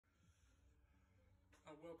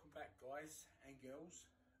welcome back, guys and girls.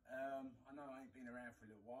 I know I ain't been around for a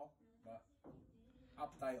little while, but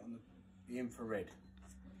update on the infrared.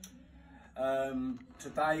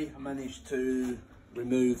 Today I managed to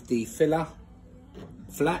remove the filler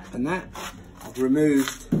flap and that. I've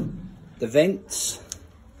removed the vents.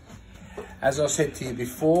 As I said to you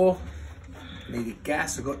before, needed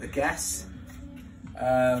gas. I got the gas,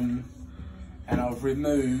 and I've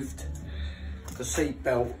removed the seat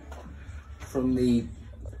belt from the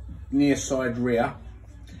near side rear.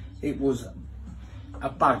 It was a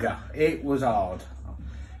bugger. It was hard.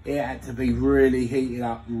 It had to be really heated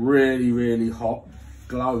up, really hot,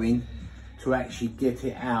 glowing, to actually get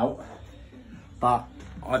it out. But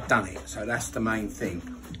I've done it, so that's the main thing.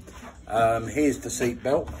 Here's the seat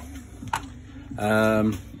belt.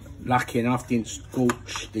 Lucky enough, didn't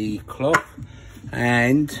scorch the cloth.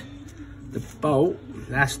 And the bolt,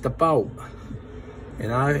 that's the bolt. You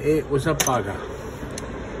know, it was a bugger.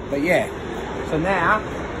 But yeah, so now,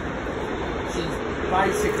 she's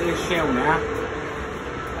basically a shell now.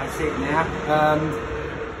 That's it now.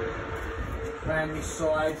 Around this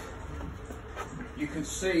side, you can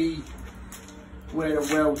see where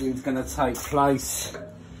the welding's going to take place.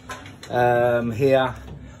 Here,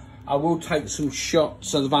 I will take some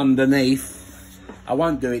shots of underneath. I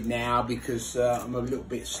won't do it now because I'm a little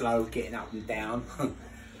bit slow getting up and down.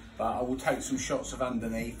 But I will take some shots of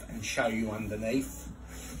underneath and show you underneath.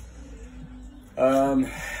 I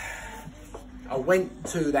went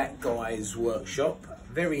to that guy's workshop,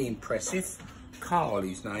 very impressive. Carl,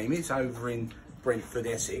 his name is, over in Brentford,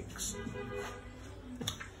 Essex,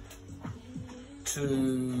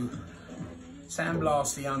 to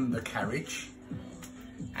sandblast the undercarriage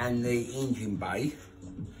and the engine bay.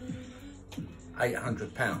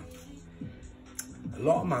 £800. A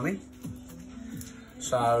lot of money.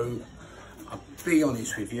 So I'll be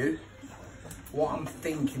honest with you, what I'm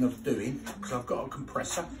thinking of doing, because I've got a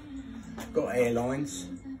compressor, I've got airlines,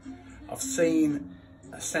 I've seen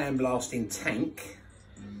a sandblasting tank,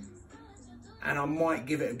 and I might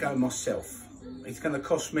give it a go myself. It's going to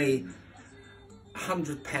cost me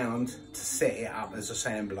 £100 to set it up as a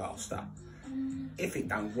sandblaster. If it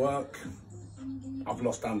don't work, I've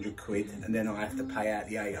lost 100 quid, and then I have to pay out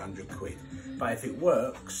the 800 quid. But if it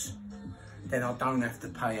works, then I don't have to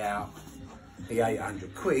pay out the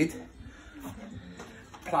 800 quid.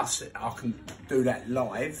 Plus, I can do that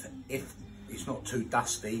live. If it's not too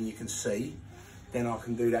dusty and you can see, then I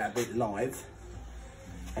can do that a bit live.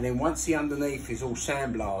 And then once the underneath is all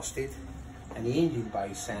sandblasted and the engine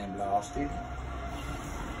bay sandblasted,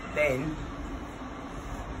 then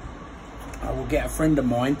I will get a friend of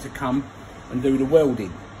mine to come and do the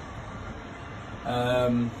welding.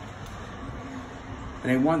 And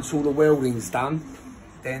then once all the welding's done,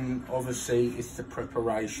 then obviously it's the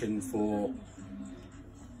preparation for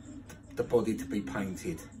the body to be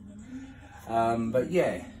painted. But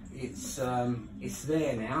yeah, it's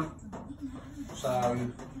there now. So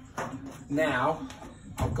now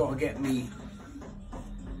I've got to get me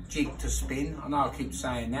jig to spin. I know I keep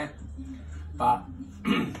saying that, but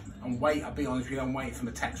I'll be honest with you, I'm waiting for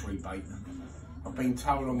my tax rebate. I've been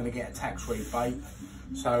told I'm going to get a tax rebate,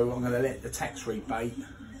 so I'm going to let the tax rebate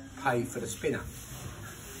pay for the spinner.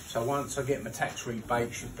 So once I get my tax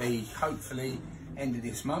rebate, should be hopefully end of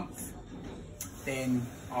this month, then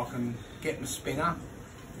I can get my spinner,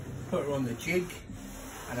 put her on the jig,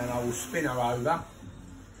 and then I will spin her over,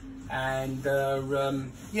 and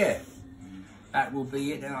yeah, that will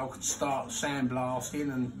be it. Then I can start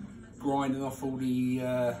sandblasting and grinding off all the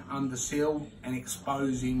underseal and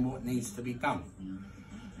exposing what needs to be done.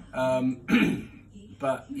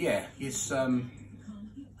 But yeah, it's a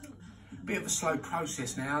bit of a slow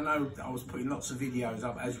process now. I know I was putting lots of videos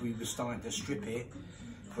up as we were starting to strip it,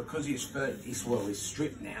 because it's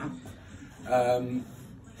stripped now.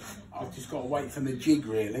 I've just got to wait for the jig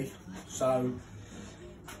really. So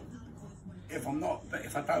if I don't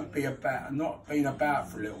not been about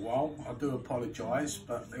for a little while, I do apologise,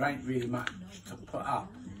 but there ain't really much to put up.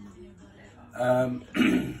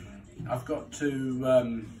 I've got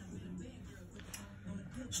to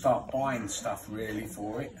start buying stuff really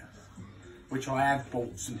for it, which I have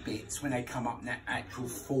bought some bits. When they come up, actual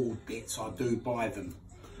Ford bits, I do buy them.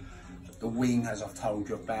 The wing, as I've told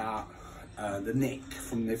you about, the neck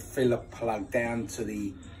from the filler plug down to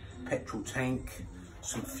the petrol tank,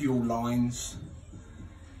 some fuel lines.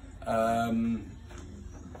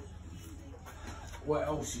 What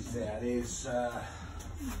else is there? There's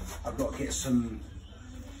I've got to get some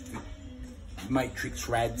matrix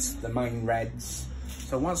rads, the main rads.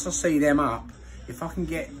 So once I see them up, if I can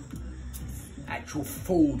get actual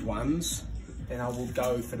Ford ones, then I will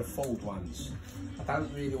go for the Ford ones. I don't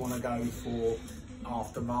really want to go for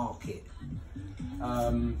aftermarket.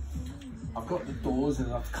 I've got the doors, as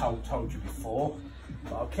I've told you before,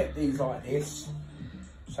 but I've kept these like this.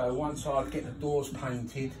 So once I get the doors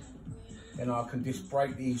painted, then I can just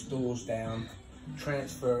break these doors down,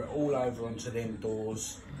 transfer it all over onto them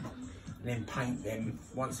doors, and then paint them.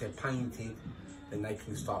 Once they're painted, then they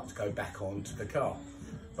can start to go back onto the car.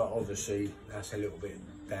 But obviously, that's a little bit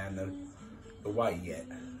down the way yet.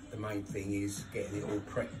 The main thing is getting it all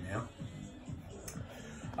prepped now.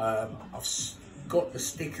 I've got the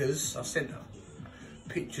stickers. I sent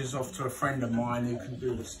pictures off to a friend of mine who can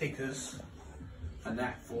do the stickers and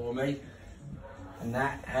that for me. And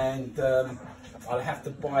I'll have to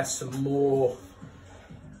buy some more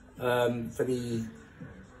for the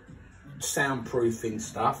soundproofing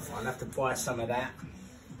stuff. I'll have to buy some of that.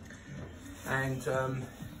 And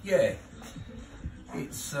yeah,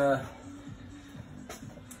 it's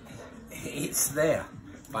there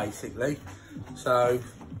basically. So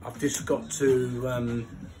I've just got to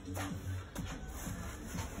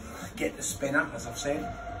get the spinner, as I've said,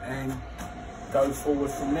 and go forward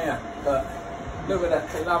from there. But look at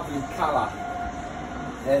that lovely colour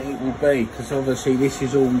that it will be, because obviously this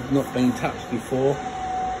is all not been touched before.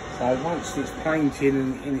 So once it's painted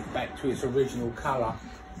and in it back to its original colour,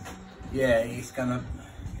 yeah, it's gonna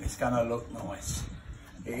look nice.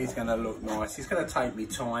 It is gonna look nice. It's gonna take me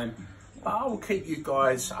time, but I will keep you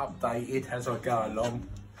guys updated as I go along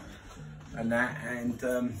and that.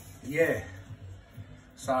 And yeah,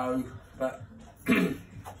 so but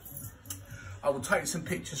I will take some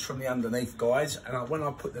pictures from the underneath, guys, and when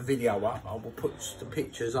I put the video up, I will put the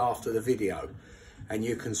pictures after the video, and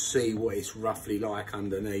you can see what it's roughly like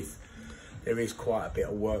underneath. There is quite a bit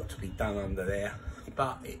of work to be done under there,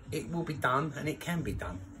 but it will be done, and it can be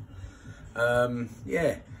done.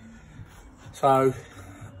 Yeah, so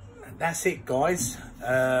that's it, guys.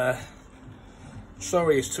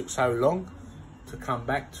 Sorry it took so long to come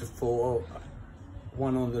back for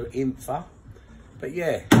one on the Infra, but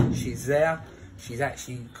yeah, she's there. She's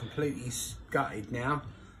actually completely gutted now,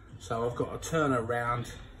 so I've got to turn her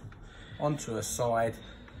around onto her side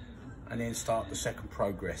and then start the second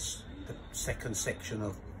progress, the second section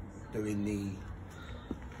of doing the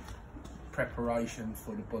preparation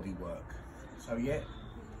for the bodywork. So yeah,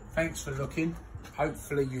 thanks for looking.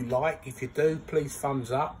 Hopefully you like. If you do, please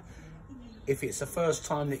thumbs up. If it's the first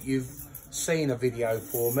time that you've seen a video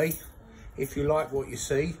for me, if you like what you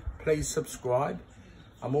see, please subscribe.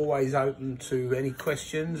 I'm always open to any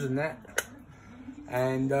questions and that,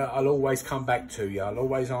 and I'll always come back to you. I'll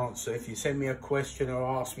always answer. If you send me a question or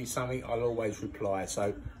ask me something, I'll always reply.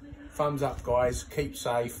 So thumbs up, guys. Keep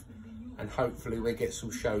safe, and hopefully we'll get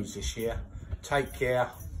some shows this year. Take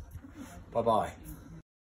care. Bye bye.